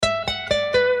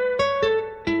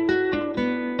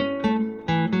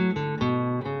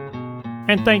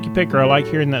And thank you, Picker. I like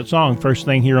hearing that song first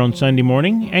thing here on Sunday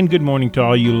morning. And good morning to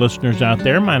all you listeners out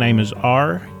there. My name is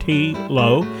R.T.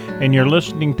 Lowe, and you're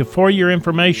listening to For Your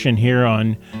Information here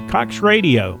on Cox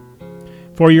Radio.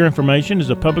 For Your Information is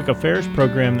a public affairs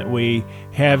program that we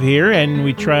have here, and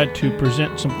we try to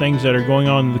present some things that are going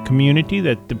on in the community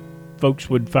that the folks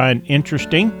would find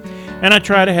interesting. And I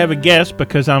try to have a guest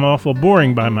because I'm awful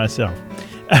boring by myself.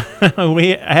 We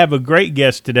have a great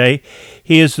guest today.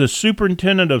 He is the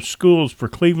Superintendent of Schools for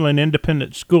Cleveland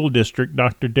Independent School District,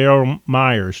 Dr. Darrell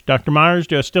Myers. Dr. Myers,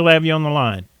 do I still have you on the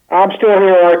line? I'm still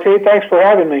here, RT. Thanks for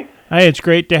having me. Hey, it's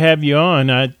great to have you on.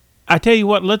 I tell you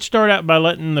what, let's start out by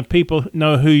letting the people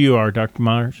know who you are, Dr.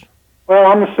 Myers.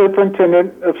 Well, I'm the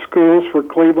Superintendent of Schools for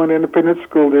Cleveland Independent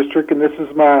School District, and this is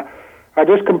I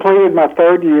just completed my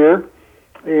third year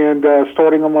and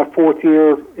starting on my fourth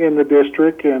year in the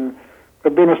district, and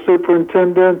I've been a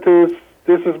superintendent.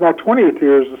 This is my 20th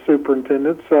year as a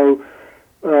superintendent, so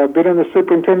been in the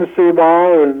superintendency a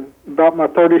while and about my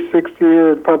 36th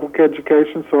year in public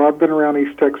education, so I've been around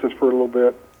East Texas for a little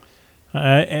bit.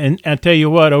 And I tell you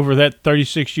what, over that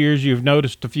 36 years, you've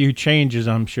noticed a few changes,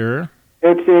 I'm sure.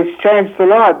 It's changed a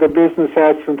lot, the business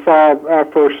has, since I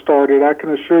first started. I can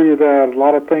assure you that a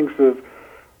lot of things have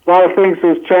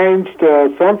changed,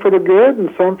 some for the good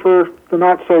and some for the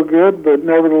not so good, but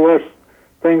nevertheless,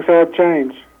 things have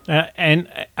changed. And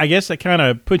I guess that kind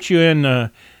of puts you in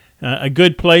a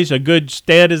good place, a good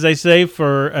stead, as they say,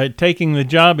 for taking the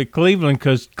job at Cleveland,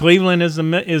 because Cleveland is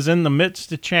in the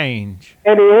midst of change.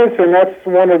 It is, and that's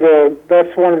one of the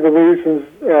reasons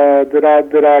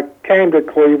that I came to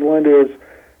Cleveland. Is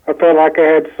I felt like I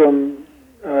had some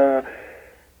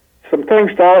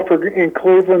things to offer in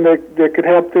Cleveland that could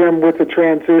help them with the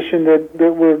transition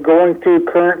that we're going through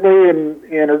currently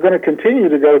and are going to continue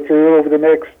to go through over the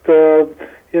next 10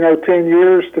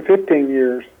 years to 15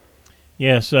 years.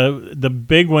 Yes, the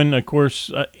big one, of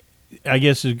course, I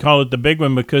guess you'd call it the big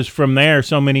one because from there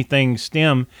so many things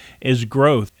stem, is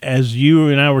growth. As you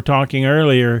and I were talking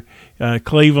earlier,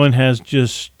 Cleveland has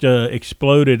just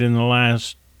exploded in the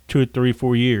last 2 or 3,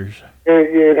 4 years.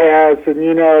 It has, and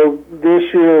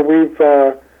this year we've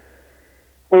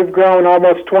grown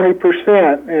almost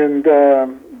 20%, and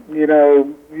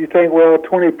you think, well,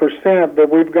 20%,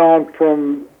 but we've gone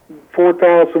from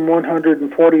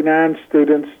 4,149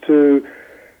 students to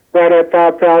right at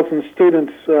 5,000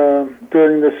 students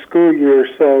during the school year.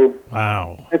 So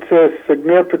wow, it's a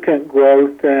significant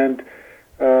growth, and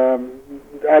I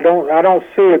don't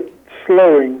see it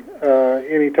slowing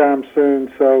anytime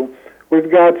soon. So we've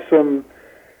got some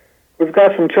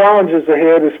challenges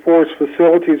ahead as far as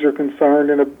facilities are concerned,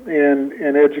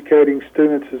 and educating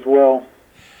students as well.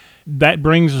 That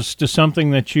brings us to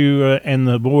something that you and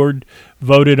the board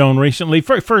voted on recently.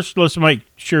 First, let's make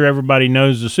sure everybody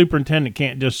knows the superintendent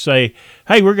can't just say,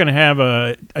 hey, we're going to have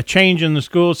a change in the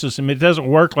school system. It doesn't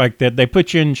work like that. They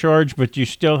put you in charge, but you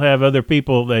still have other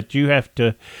people that you have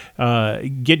to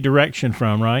get direction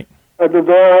from, right?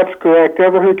 That's correct.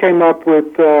 Whoever who came up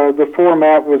with the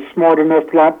format was smart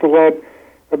enough not to let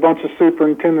a bunch of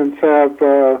superintendents have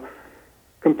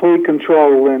complete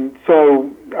control, and so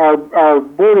our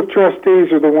board of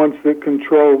trustees are the ones that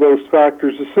control those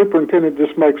factors. The superintendent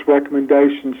just makes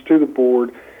recommendations to the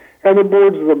board, and the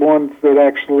boards are the ones that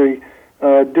actually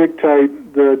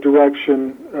dictate the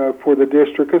direction for the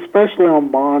district, especially on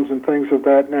bonds and things of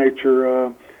that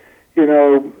nature.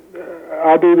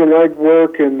 I do the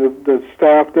legwork, and the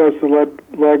staff does the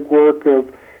legwork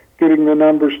of getting the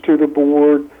numbers to the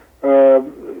board,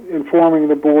 informing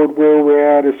the board where we're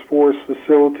at as far as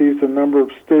facilities and number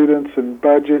of students and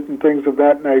budget and things of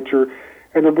that nature.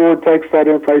 And the board takes that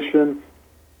information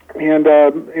and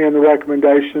the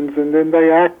recommendations, and then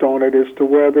they act on it as to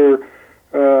whether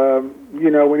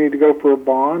we need to go for a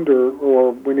bond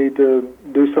or we need to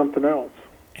do something else.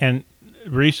 And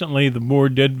recently the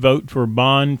board did vote for a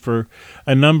bond for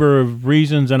a number of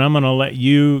reasons, and I'm going to let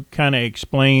you kind of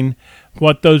explain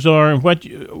what those are and what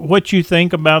you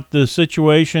think about the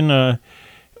situation. Of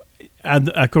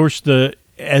course,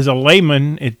 as a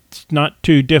layman, it's not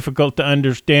too difficult to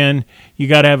understand. You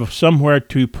got to have somewhere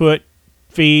to put,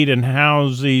 feed, and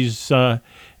house these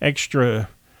extra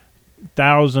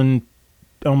 1,000,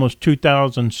 almost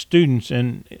 2,000 students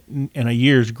in a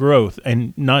year's growth,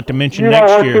 and not to mention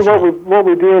next year's. What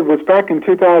we did was back in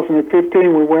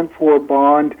 2015, we went for a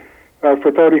bond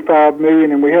for $35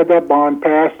 million, and we had that bond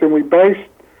passed, and we based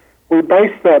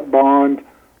that bond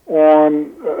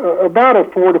on about a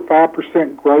 4 to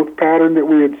 5% growth pattern that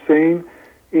we had seen,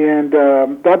 and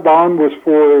that bond was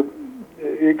for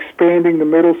expanding the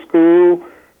middle school,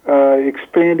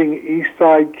 expanding East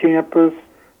Side campus,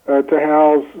 to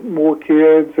house more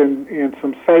kids, and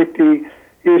some safety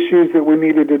issues that we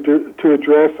needed to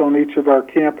address on each of our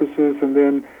campuses, and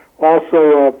then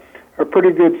also a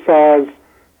pretty good size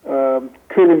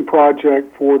cooling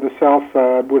project for the south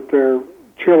side with their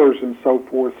chillers and so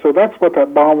forth. So that's what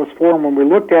that bond was for. And when we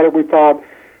looked at it, we thought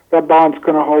that bond's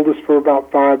going to hold us for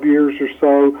about 5 years or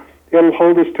so. It'll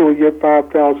hold us till we get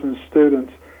 5,000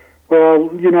 students. Well,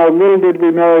 little did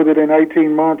we know that in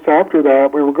 18 months after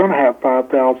that, we were going to have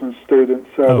 5,000 students.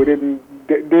 We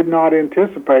did not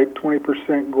anticipate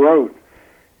 20% growth.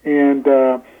 And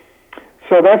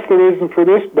so that's the reason for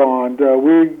this bond.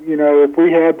 If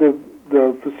we had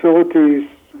the facilities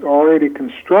already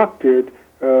constructed,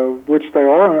 which they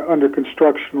are under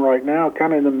construction right now,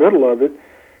 kind of in the middle of it,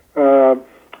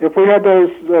 if we had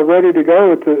those ready to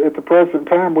go at the present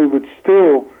time, we would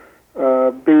still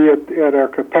be at our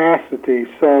capacity.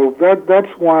 So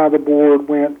that's why the board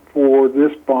went for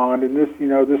this bond, and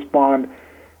this bond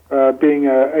being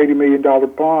a $80 million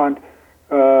bond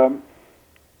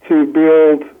to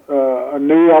build a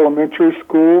new elementary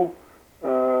school,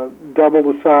 double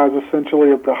the size essentially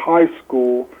of the high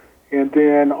school, and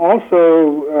then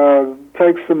also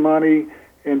take some money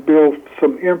and build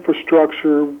some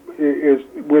infrastructure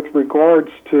with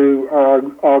regards to our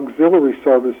auxiliary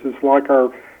services like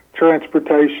our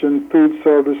transportation, food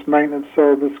service, maintenance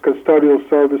service, custodial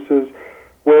services,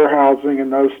 warehousing,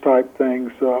 and those type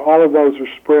things. All of those are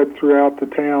spread throughout the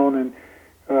town, and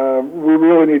we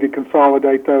really need to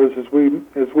consolidate those as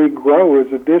we grow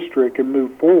as a district and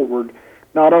move forward.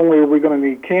 Not only are we going to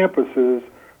need campuses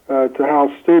to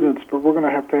house students, but we're going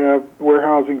to have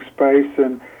warehousing space,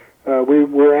 and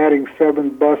we're adding 7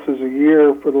 buses a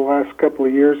year for the last couple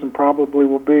of years, and probably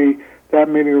will be that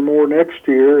many or more next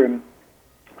year. And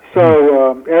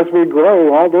so as we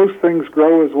grow, all those things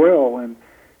grow as well, and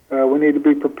we need to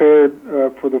be prepared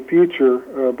for the future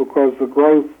because the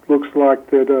growth looks like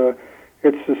that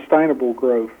it's sustainable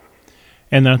growth.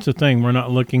 And that's the thing. We're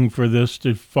not looking for this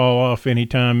to fall off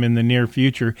anytime in the near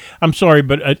future. I'm sorry,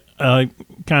 but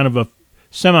kind of a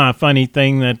semi-funny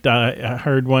thing that I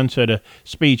heard once at a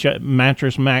speech.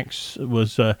 Mattress Max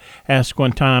was asked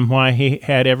one time why he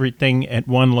had everything at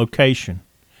one location.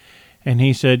 And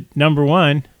he said, number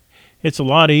one, it's a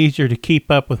lot easier to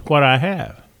keep up with what I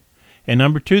have. And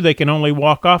number two, they can only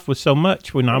walk off with so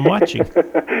much when I'm watching.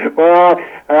 Well,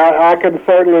 I can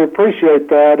certainly appreciate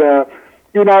that.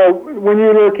 When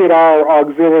you look at our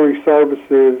auxiliary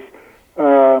services,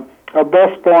 our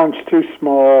bus barn's too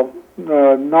small,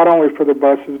 not only for the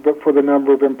buses, but for the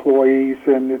number of employees,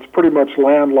 and it's pretty much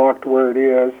landlocked where it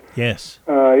is. Yes.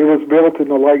 It was built in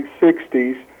the late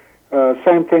 60s.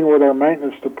 Same thing with our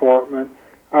maintenance department.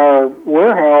 Our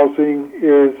warehousing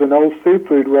is an old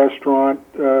seafood restaurant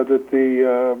that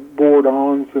the board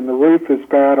owns, and the roof is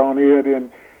bad on it,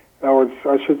 or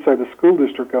I should say the school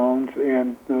district owns,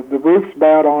 and the roof's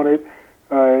bad on it.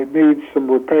 It needs some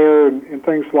repair and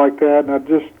things like that. And I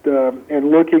just,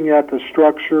 and looking at the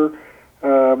structure,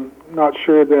 not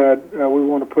sure that we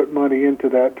want to put money into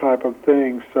that type of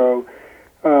thing. So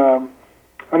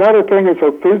another thing is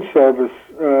our food service.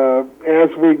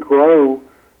 As we grow,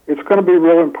 it's going to be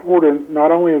real important,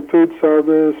 not only in food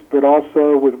service, but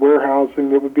also with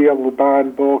warehousing that would be able to buy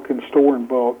in bulk and store in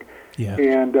bulk. Yeah.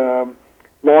 And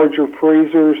larger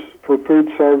freezers for food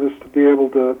service to be able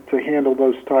to handle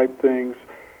those type things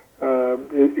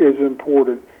is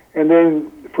important. And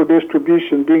then for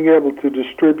distribution, being able to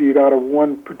distribute out of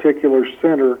one particular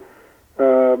center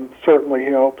certainly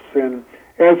helps. And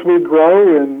as we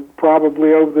grow and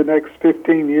probably over the next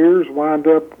 15 years wind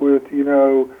up with,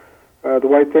 the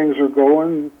way things are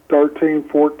going, 13,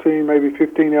 14, maybe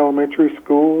 15 elementary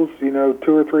schools, 2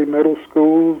 or 3 middle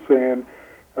schools, and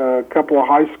a couple of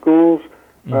high schools,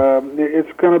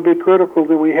 it's going to be critical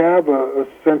that we have a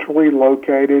centrally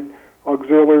located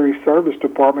auxiliary service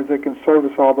department that can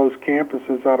service all those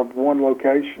campuses out of one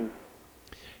location.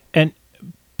 And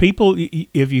people,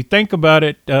 if you think about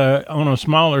it on a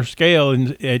smaller scale,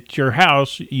 at your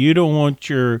house, you don't want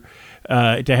to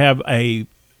have a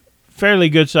fairly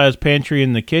good-sized pantry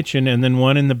in the kitchen and then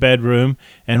one in the bedroom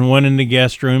and one in the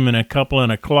guest room and a couple in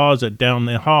a closet down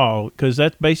the hall, because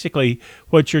that's basically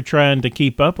what you're trying to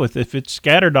keep up with. If it's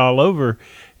scattered all over,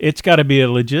 it's got to be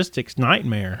a logistics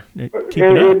nightmare. It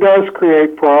does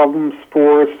create problems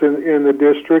for us in the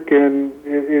district, and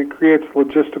it creates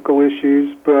logistical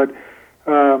issues. But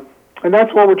and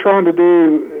that's what we're trying to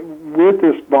do with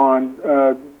this bond,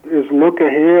 is look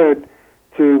ahead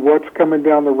to what's coming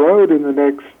down the road in the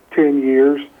next 10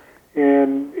 years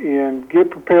and get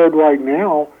prepared right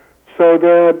now so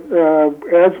that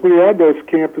as we add those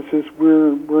campuses,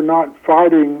 we're not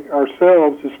fighting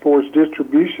ourselves as far as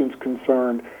distribution is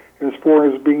concerned, and as far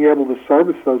as being able to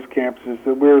service those campuses,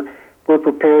 that we're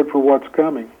prepared for what's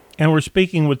coming. And we're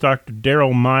speaking with Dr.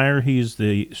 Darrell Meyer. He's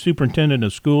the superintendent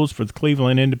of schools for the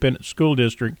Cleveland Independent School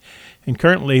District, and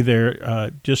currently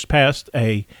they're just passed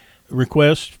a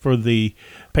request for the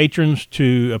patrons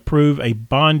to approve a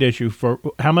bond issue for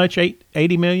how much?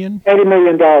 $80 million? $80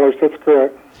 million, that's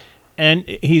correct. And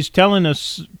he's telling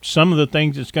us some of the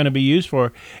things it's going to be used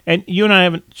for. And you and I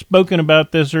haven't spoken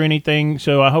about this or anything,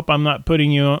 so I hope I'm not putting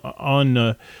you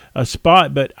on a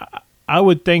spot, but I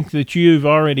would think that you've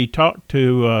already talked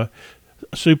to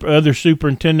other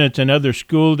superintendents and other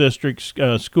school districts,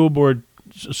 school board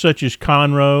such as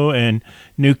Conroe and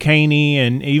New Caney,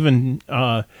 and even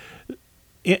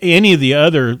any of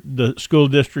the school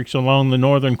districts along the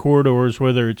northern corridors,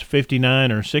 whether it's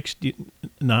 59 or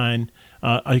 69,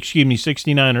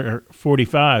 69 or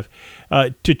 45,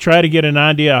 to try to get an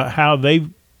idea how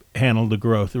they've handled the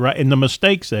growth, right, and the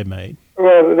mistakes they made.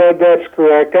 Well, that's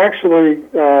correct. Actually,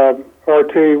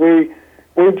 RT, we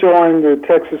joined the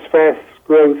Texas Fast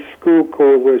Growth School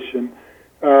Coalition,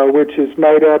 which is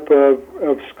made up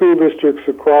of school districts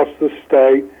across the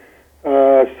state,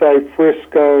 say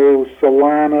Frisco,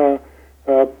 Salina,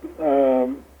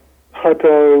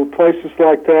 Hutto, places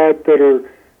like that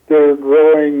are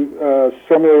growing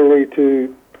similarly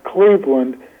to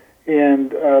Cleveland.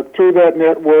 And through that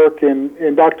network,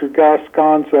 and Dr. Guy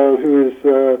Sconzo, who is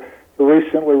the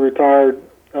recently retired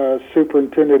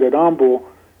superintendent at Humble,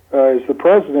 is the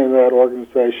president of that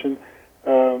organization,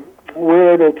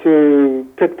 we're able to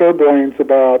pick their brains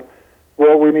about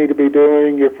what we need to be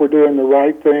doing, if we're doing the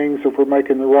right things, if we're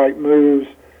making the right moves,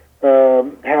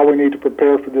 how we need to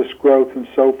prepare for this growth, and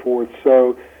so forth.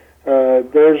 So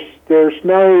there's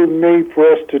no need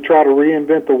for us to try to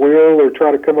reinvent the wheel or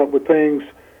try to come up with things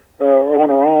on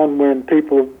our own when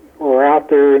people are out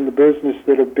there in the business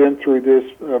that have been through this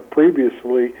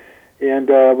previously, and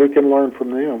we can learn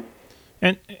from them.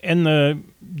 And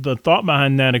the thought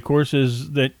behind that, of course,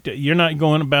 is that you're not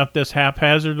going about this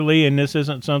haphazardly, and this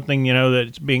isn't something,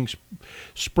 that's being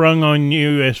sprung on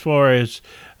you as far as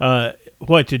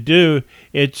what to do.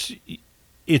 It's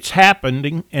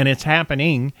happening, and it's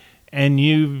happening, and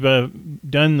you've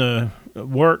done the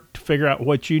work to figure out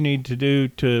what you need to do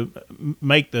to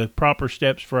make the proper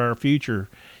steps for our future.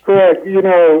 Correct.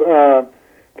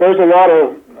 There's a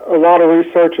lot of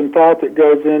research and thought that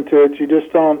goes into it. You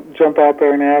just don't jump out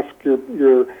there and ask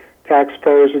your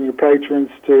taxpayers and your patrons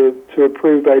to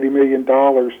approve $80 million.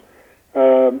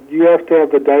 You have to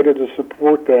have the data to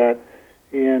support that.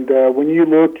 And when you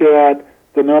look at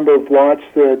the number of lots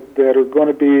that are going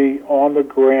to be on the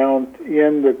ground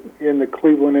in the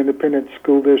Cleveland Independent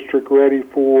School District ready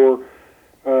for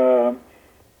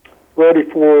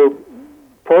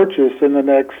purchase in the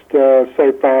next,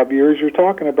 say, 5 years, you're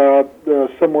talking about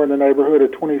somewhere in the neighborhood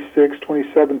of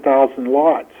 27,000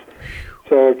 lots.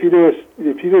 So if you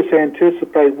just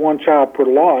anticipate one child per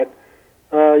lot,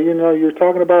 you're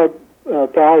talking about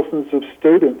thousands of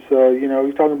students.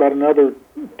 You're talking about another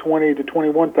 20 to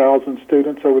 21,000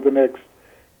 students over the next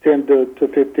 10 to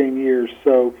 15 years.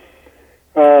 So,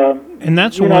 and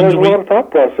that's there's a lot of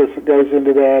thought process that goes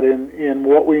into that, in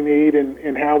what we need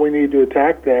and how we need to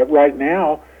attack that. Right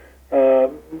now,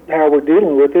 how we're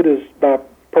dealing with it is by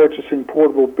purchasing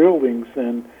portable buildings,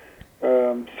 and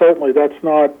certainly that's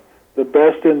not the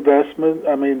best investment.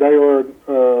 I mean, they are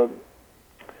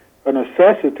a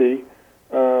necessity,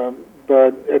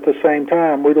 but at the same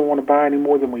time, we don't want to buy any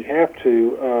more than we have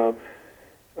to.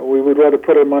 We would rather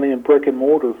put our money in brick and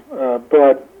mortar,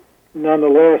 but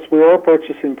nonetheless, we are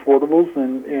purchasing portables,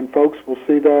 and folks will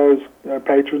see those,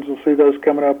 patrons will see those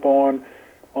coming up on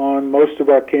most of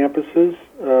our campuses,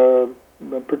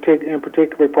 and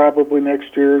particularly probably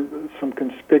next year, some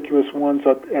conspicuous ones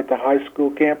at the high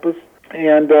school campus.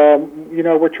 And,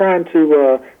 we're trying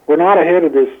to, we're not ahead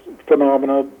of this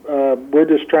phenomena, we're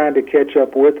just trying to catch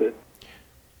up with it.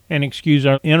 And excuse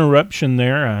our interruption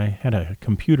there. I had a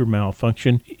computer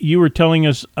malfunction. You were telling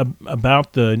us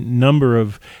about the number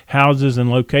of houses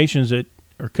and locations that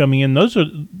are coming in. Those are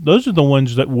the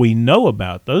ones that we know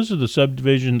about. Those are the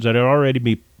subdivisions that are already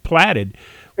be platted.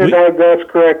 That's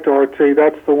correct, RT.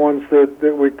 That's the ones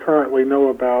that we currently know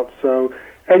about. So,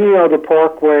 and the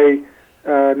Parkway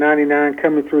 99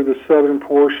 coming through the southern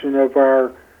portion of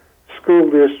our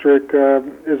school district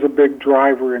is a big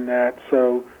driver in that.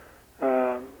 So,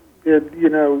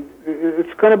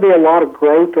 it's going to be a lot of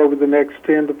growth over the next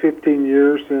 10 to 15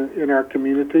 years in our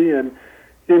community. And,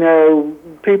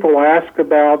 people ask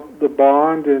about the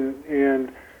bond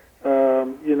and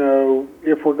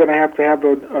if we're going to have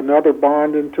another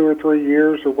bond in 2 or 3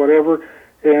 years or whatever.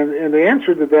 And the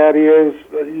answer to that is,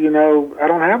 I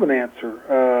don't have an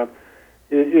answer.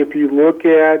 If you look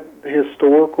at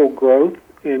historical growth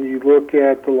and you look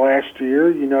at the last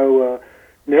year,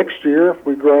 next year, if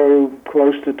we grow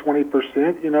close to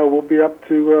 20%, we'll be up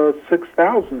to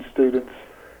 6,000 students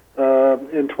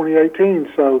in 2018.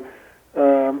 So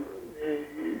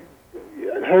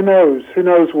who knows? Who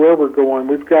knows where we're going?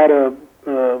 We've got a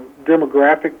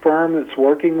demographic firm that's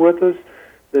working with us,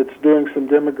 that's doing some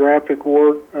demographic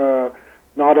work,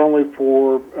 not only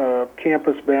for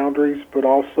campus boundaries, but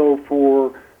also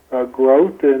for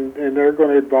growth, and they're going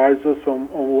to advise us on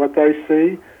what they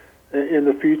see in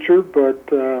the future. But,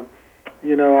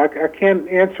 I can't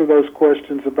answer those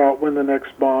questions about when the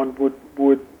next bond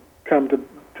would come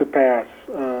to pass.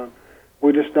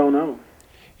 We just don't know.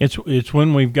 It's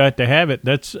when we've got to have it.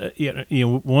 That's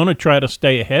you want to try to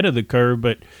stay ahead of the curve,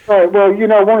 but right. Well,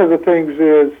 one of the things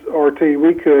is, RT,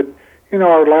 we could,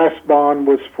 our last bond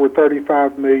was for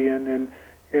 $35 million, and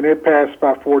it passed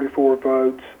by 44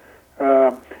 votes.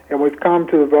 And we've come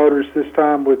to the voters this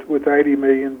time with $80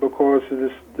 million because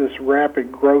of this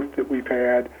rapid growth that we've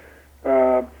had.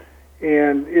 And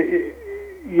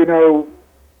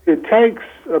it takes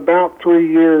about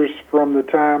 3 years from the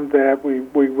time that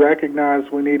we recognize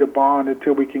we need a bond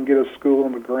until we can get a school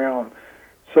on the ground.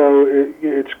 So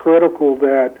it's critical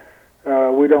that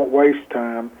we don't waste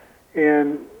time.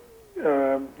 And,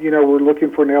 we're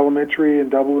looking for an elementary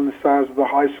and doubling the size of the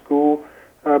high school.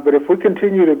 But if we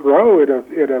continue to grow at a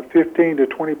 15 to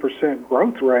 20%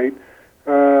 growth rate,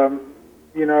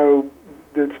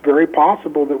 it's very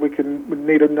possible that we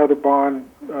need another bond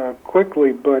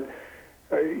quickly. But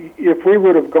if we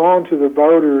would have gone to the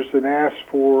voters and asked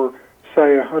for,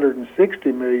 say,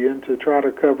 $160 million to try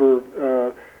to cover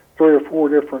 3 or 4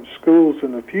 different schools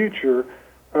in the future,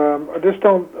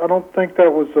 I don't think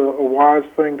that was a wise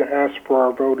thing to ask for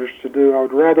our voters to do. I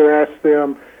would rather ask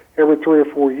them every 3 or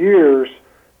 4 years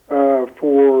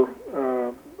for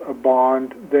a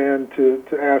bond than to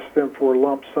ask them for a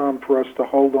lump sum for us to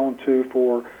hold on to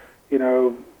for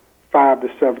 5 to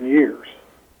 7 years.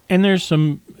 And there's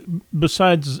some,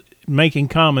 besides making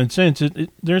common sense,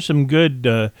 there's some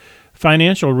good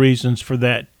financial reasons for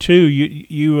that too.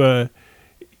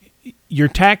 Your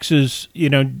taxes,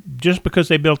 just because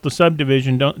they built the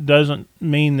subdivision doesn't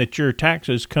mean that your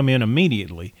taxes come in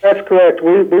immediately. That's correct.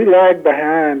 We lag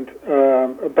behind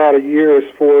about a year as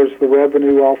far as the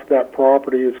revenue off that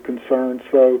property is concerned.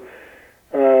 So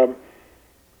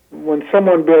when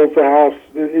someone builds a house,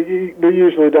 we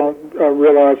usually don't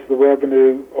realize the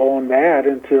revenue on that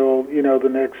until the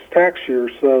next tax year.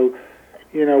 So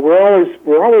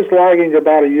we're always lagging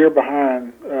about a year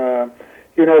behind.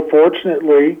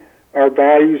 Fortunately, our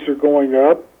values are going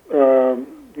up, and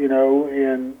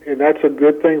that's a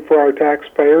good thing for our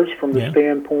taxpayers from the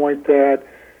standpoint that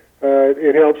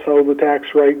it helps hold the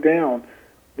tax rate down.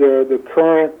 The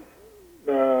current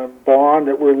bond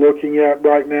that we're looking at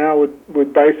right now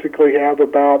would basically have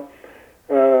about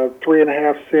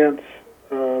 3.5 cents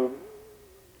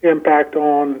impact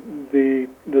on the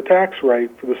tax rate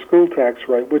for the school tax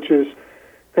rate, which is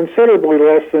considerably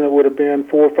less than it would have been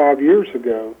 4 or 5 years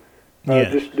ago.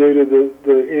 Just due to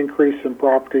the increase in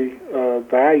property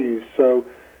values. So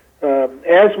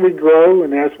as we grow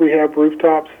and as we have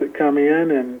rooftops that come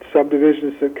in and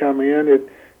subdivisions that come in,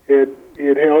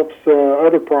 it helps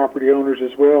other property owners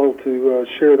as well to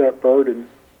share that burden.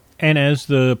 And as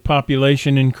the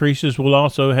population increases, we'll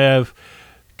also have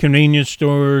convenience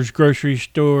stores, grocery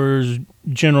stores,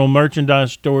 general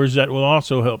merchandise stores that will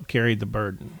also help carry the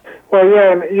burden. Well,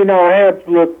 yeah, and I have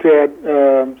looked at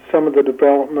some of the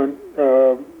development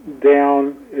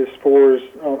down as far as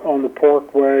on the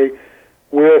Parkway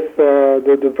with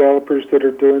the developers that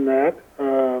are doing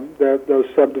those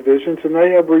subdivisions, and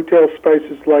they have retail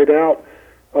spaces laid out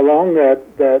along that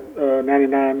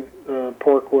 99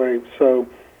 Parkway. So,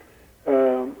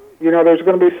 there's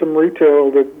going to be some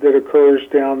retail that occurs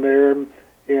down there,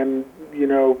 and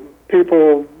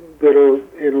people that are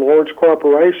in large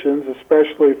corporations,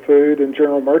 especially food and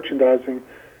general merchandising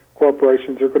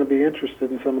corporations, are going to be interested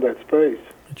in some of that space.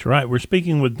 That's right. We're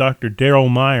speaking with Dr. Darrell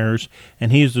Myers,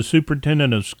 and he is the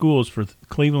superintendent of schools for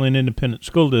Cleveland Independent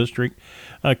School District.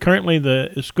 Currently,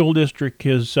 the school district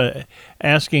is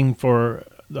asking for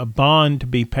a bond to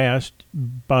be passed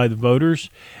by the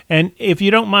voters. And if you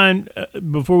don't mind,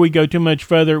 before we go too much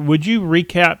further, would you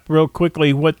recap real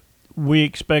quickly what we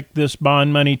expect this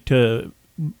bond money to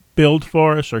build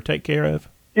for us or take care of?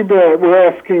 You bet. We're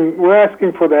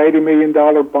asking for the $80 million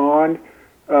bond.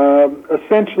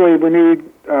 Essentially, we need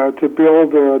to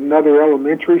build another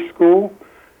elementary school.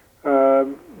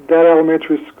 That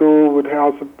elementary school would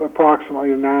house approximately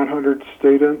 900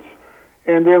 students.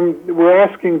 And then we're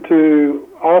asking to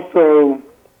also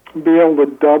be able to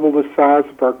double the size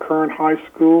of our current high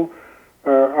school.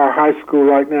 Our high school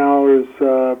right now is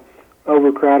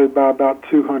overcrowded by about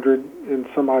 200 and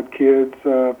some odd kids.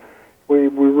 We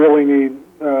really need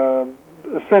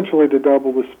essentially to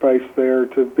double the space there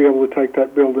to be able to take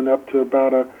that building up to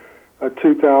about a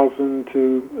 2,000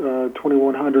 to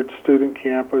 2,100 student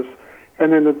campus.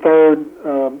 And then the third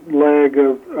leg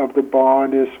of the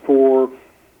bond is for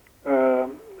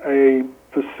a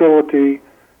facility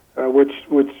which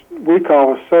we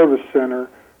call a service center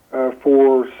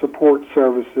for support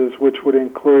services, which would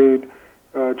include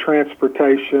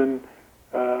transportation,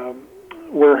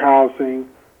 warehousing,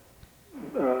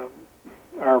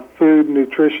 our food and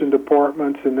nutrition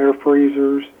departments and their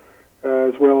freezers,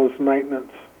 as well as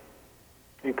maintenance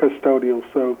and custodial.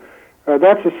 So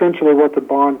that's essentially what the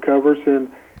bond covers.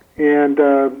 And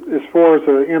as far as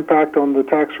the impact on the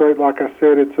tax rate, like I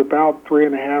said, it's about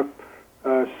 3.5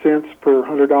 cents per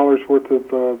 $100 worth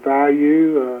of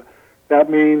value.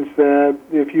 That means that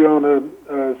if you own a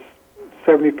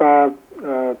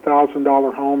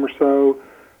 $75,000 home or so,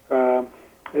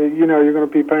 you're going to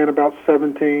be paying about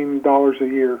 $17 a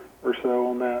year or so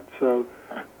on that. So,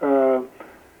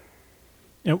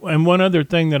 and one other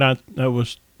thing that I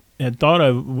had thought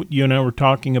of, you and I were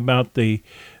talking about the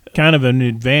kind of an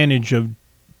advantage of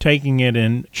taking it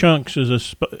in chunks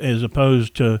as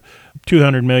opposed to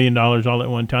 $200 million all at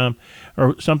one time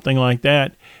or something like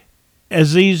that.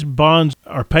 As these bonds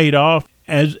are paid off,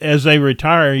 as they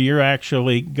retire, you're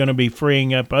actually going to be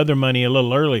freeing up other money a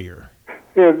little earlier.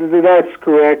 Yeah, that's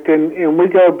correct. And we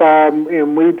go by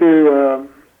and we do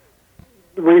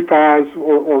refis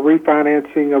or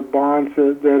refinancing of bonds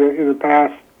that in the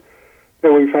past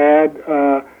that we've had,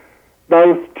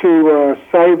 both to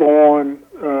save on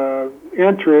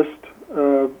interest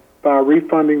by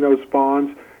refunding those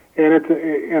bonds,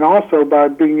 and also by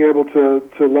being able to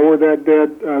lower that debt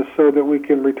so that we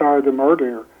can retire them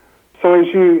earlier. So as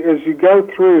you go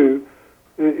through,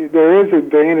 there is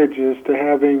advantages to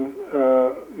having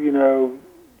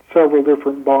several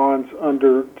different bonds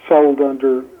sold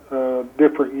under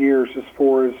different years as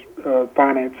far as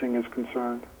financing is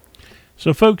concerned.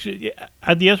 So, folks,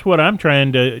 I guess what I'm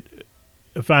trying to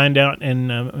find out,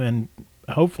 and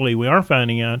hopefully we are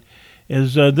finding out,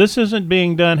 is this isn't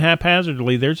being done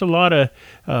haphazardly. There's a lot of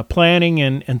planning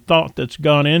and thought that's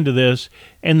gone into this.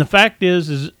 And the fact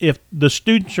is if the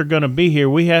students are going to be here,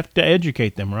 we have to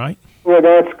educate them, right? Well,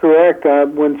 that's correct.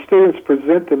 When students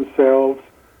present themselves,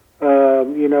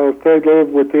 if they live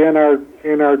within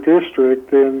our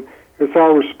district, then it's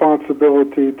our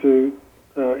responsibility to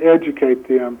educate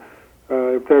them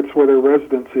if that's where their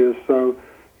residence is. So,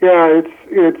 yeah,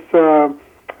 it's a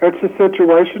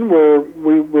situation where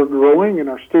we're growing and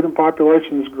our student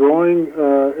population is growing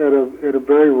at a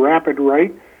very rapid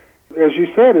rate. As you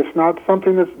said, it's not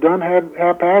something that's done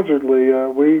haphazardly.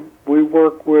 We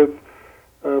work with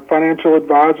financial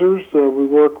advisors, we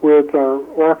work with our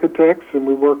architects, and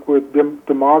we work with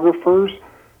demographers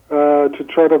to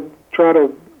try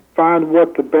to find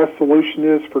what the best solution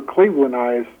is for Cleveland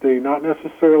ISD, not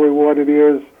necessarily what it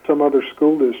is some other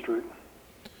school district.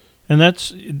 And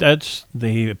that's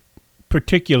the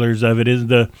particulars of it, is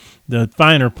the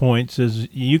finer points, is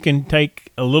you can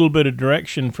take a little bit of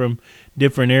direction from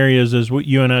different areas, as what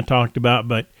you and I talked about,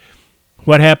 but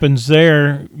what happens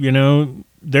there,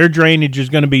 their drainage is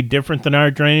going to be different than our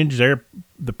drainage.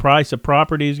 The price of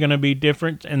property is going to be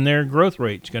different, and their growth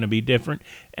rate is going to be different.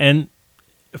 And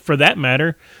for that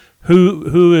matter,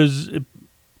 who is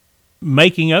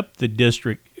making up the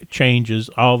district changes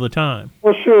all the time?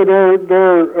 Well, sure, their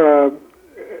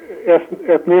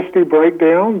ethnicity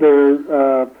breakdown,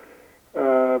 their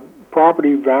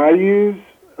property values,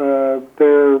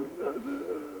 their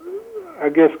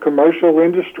commercial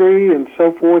industry and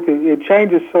so forth. It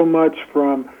changes so much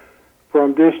from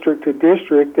district to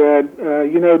district that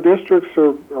districts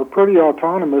are pretty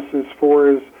autonomous as far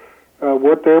as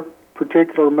what their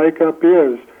particular makeup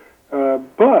is.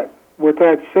 But with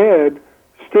that said,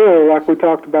 still, like we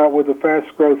talked about with the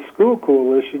Fast Growth School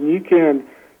Coalition, you can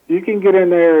get in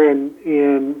there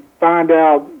and find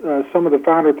out some of the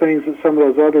finer things that some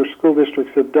of those other school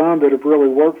districts have done that have really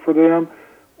worked for them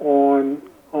on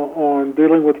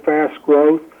dealing with fast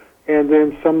growth, and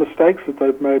then some mistakes that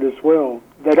they've made as well.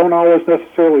 They don't always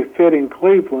necessarily fit in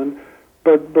Cleveland,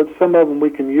 but some of them we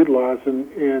can utilize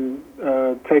and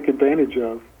take advantage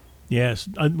of. Yes.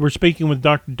 We're speaking with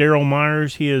Dr. Darrell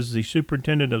Myers. He is the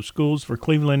superintendent of schools for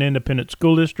Cleveland Independent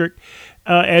School District.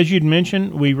 As you'd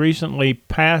mentioned, we recently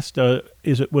passed, was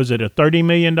it a $30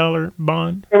 million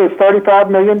bond? It was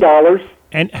 $35 million.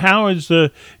 And how is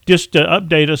just to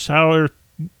update us, how are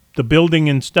the building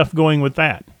and stuff going with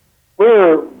that?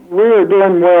 We're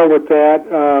doing well with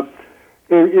that.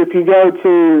 If you go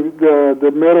to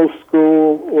the middle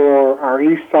school or our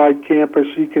east side campus,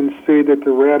 you can see that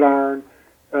the red iron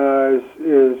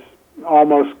is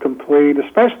almost complete,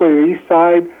 especially the east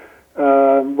side.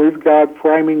 We've got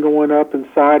framing going up and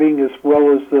siding as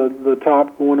well as the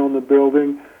top going on the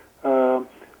building. So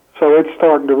it's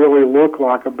starting to really look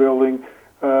like a building.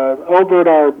 Over at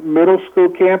our middle school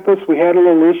campus, we had a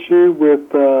little issue with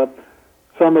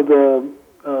some of the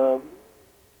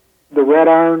red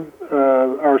iron.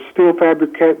 Our steel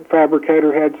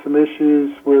fabricator had some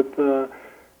issues with the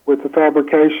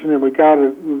fabrication, and we got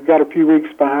a few weeks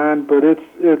behind, but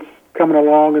it's coming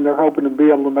along, and they're hoping to be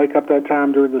able to make up that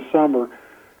time during the summer.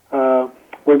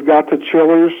 We've got the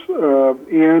chillers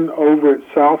in over at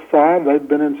South Side. They've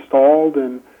been installed,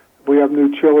 and we have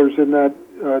new chillers in that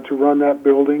to run that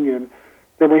building. And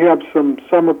then we have some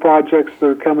summer projects that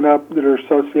are coming up that are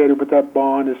associated with that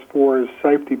bond as far as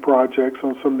safety projects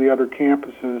on some of the other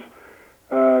campuses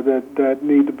that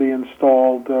need to be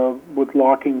installed with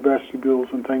locking vestibules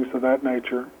and things of that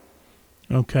nature.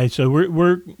 Okay, so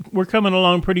we're coming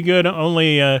along pretty good.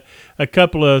 Only a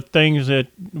couple of things that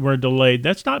were delayed.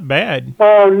 That's not bad.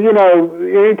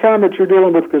 Anytime that you're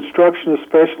dealing with construction,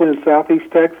 especially in southeast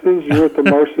Texas, you're at the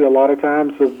mercy a lot of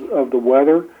times of the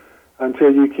weather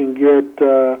until you can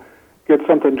get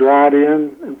something dried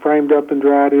in and framed up and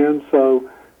dried in. So,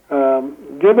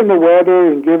 given the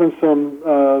weather and given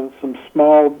some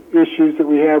small issues that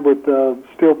we had with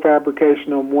steel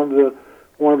fabrication on one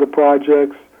of the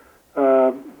projects.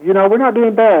 We're not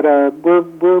doing bad.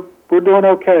 We're doing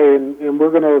okay, and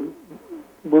we're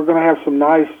gonna have some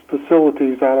nice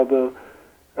facilities out of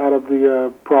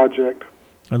the project.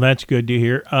 Well, that's good to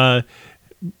hear.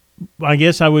 I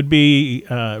guess I would be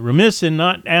remiss in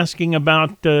not asking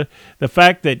about the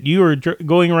fact that you are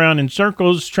going around in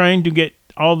circles trying to get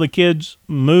all the kids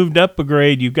moved up a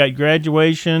grade. You've got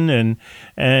graduation,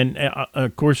 and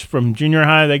of course from junior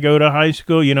high they go to high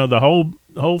school.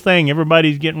 The whole thing.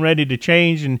 Everybody's getting ready to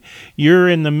change, and you're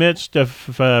in the midst of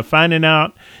finding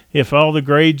out if all the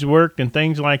grades worked and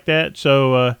things like that.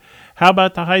 So, how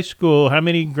about the high school? How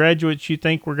many graduates you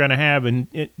think we're going to have,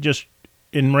 just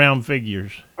in round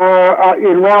figures?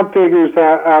 In round figures,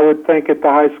 I would think at the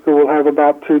high school we'll have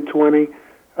about 220.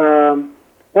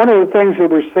 One of the things that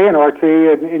we're seeing, RT,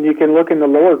 and you can look in the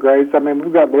lower grades. I mean,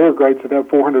 we've got lower grades that have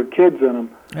 400 kids in them.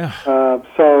 Yeah.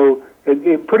 So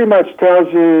it pretty much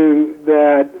tells you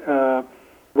that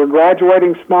we're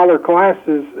graduating smaller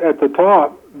classes at the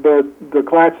top, but the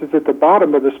classes at the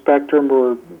bottom of the spectrum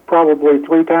are probably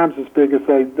 3 times as big as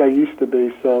they used to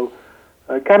be. So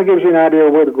it kind of gives you an idea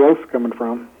of where the growth's coming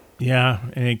from. Yeah,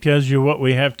 and it tells you what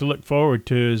we have to look forward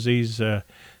to is these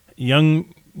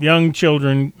young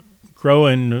children grow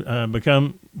and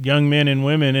become young men and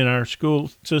women in our school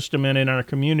system and in our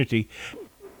community.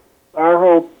 Our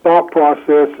whole thought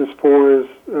process as far as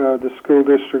the school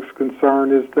district's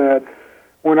concerned is that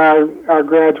when our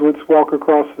graduates walk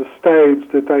across the stage,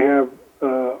 that they have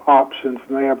options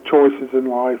and they have choices in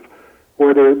life,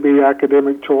 whether it be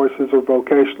academic choices or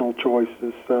vocational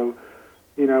choices. So,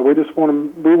 we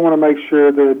want to make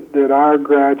sure that our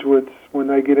graduates, when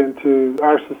they get into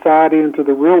our society, into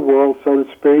the real world, so to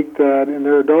speak, that and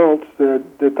they're adults, that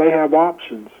they have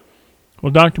options.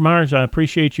 Well, Dr. Myers, I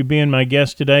appreciate you being my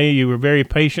guest today. You were very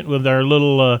patient with our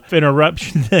little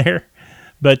interruption there,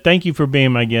 but thank you for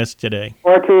being my guest today.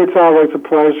 RT, it's always a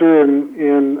pleasure,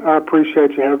 and I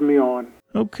appreciate you having me on.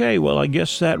 Okay, well, I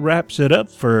guess that wraps it up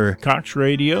for Cox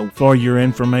Radio. For your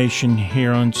information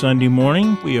here on Sunday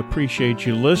morning, we appreciate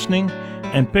you listening,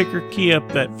 and Picker, key up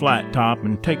that flat top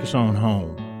and take us on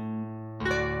home.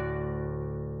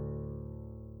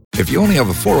 If you only have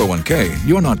a 401k,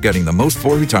 you're not getting the most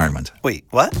for retirement. Wait,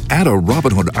 what? Add a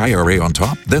Robinhood IRA on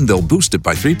top, then they'll boost it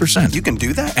by 3%. You can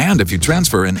do that? And if you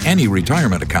transfer in any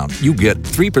retirement account, you get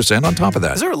 3% on top of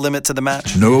that. Is there a limit to the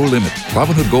match? No limit.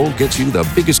 Robinhood Gold gets you the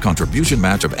biggest contribution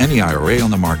match of any IRA on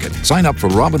the market. Sign up for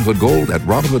Robinhood Gold at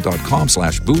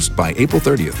Robinhood.com/boost by April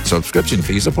 30th. Subscription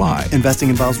fees apply. Investing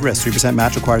involves risk. 3%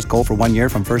 match requires gold for 1 year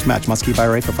from first match. Must keep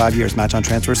IRA for 5 years. Match on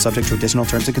transfers subject to additional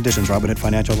terms and conditions. Robinhood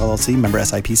Financial LLC, member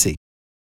SIPC.